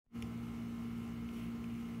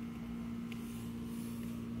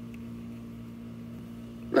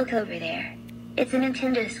Look over there. It's a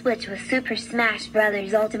Nintendo Switch with Super Smash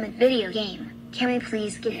Bros. Ultimate video game. Can we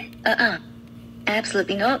please get it?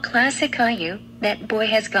 Absolutely not, Classic Caillou. That boy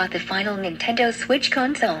has got the final Nintendo Switch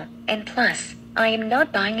console. And plus, I am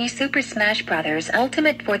not buying you Super Smash Bros.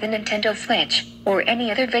 Ultimate for the Nintendo Switch, or any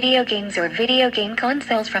other video games or video game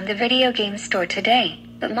consoles from the video game store today.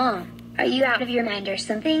 But Mom, are you out of your mind or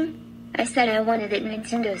something? I said I wanted a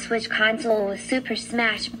Nintendo Switch console with Super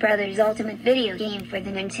Smash Bros. Ultimate video game for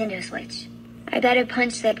the Nintendo Switch. I better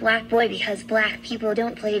punch that black boy because black people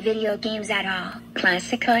don't play video games at all.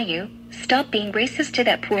 Classic Caillou, stop being racist to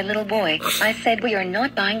that poor little boy. I said we are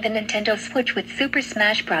not buying the Nintendo Switch with Super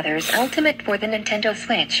Smash Bros. Ultimate for the Nintendo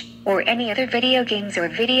Switch, or any other video games or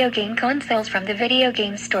video game consoles from the video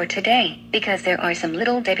game store today, because there are some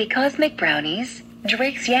Little Debbie Cosmic Brownies,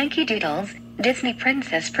 Drake's Yankee Doodles, Disney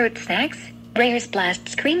Princess Fruit Snacks, Breyers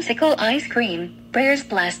Blasts Creamsicle Ice Cream, Breyers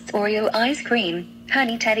Blasts Oreo Ice Cream,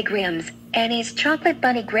 Honey Teddy Grims, Annie's Chocolate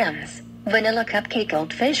Bunny Grims, Vanilla Cupcake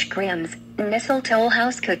Goldfish Grims, Nestle Toll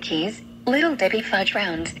House Cookies, Little Debbie Fudge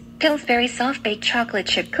Rounds, Pillsbury Soft Baked Chocolate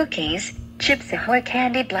Chip Cookies, Chips Ahoy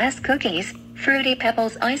Candy Blast Cookies, Fruity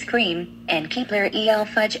Pebbles Ice Cream, and Keebler EL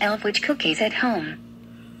Fudge Elfwich Cookies at home.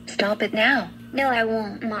 Stop it now. No, I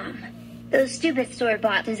won't, Mom. Those stupid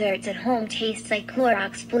store-bought desserts at home taste like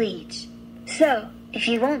Clorox bleach. So, if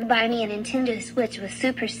you won't buy me a Nintendo Switch with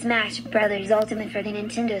Super Smash Bros. Ultimate for the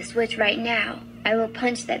Nintendo Switch right now, I will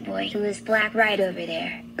punch that boy who is black right over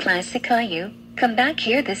there. Classic Caillou, come back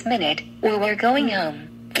here this minute, or we're going home.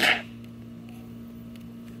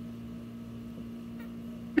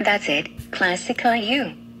 That's it, Classic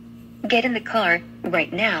Caillou. Get in the car,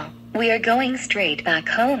 right now. We are going straight back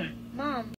home. Mom.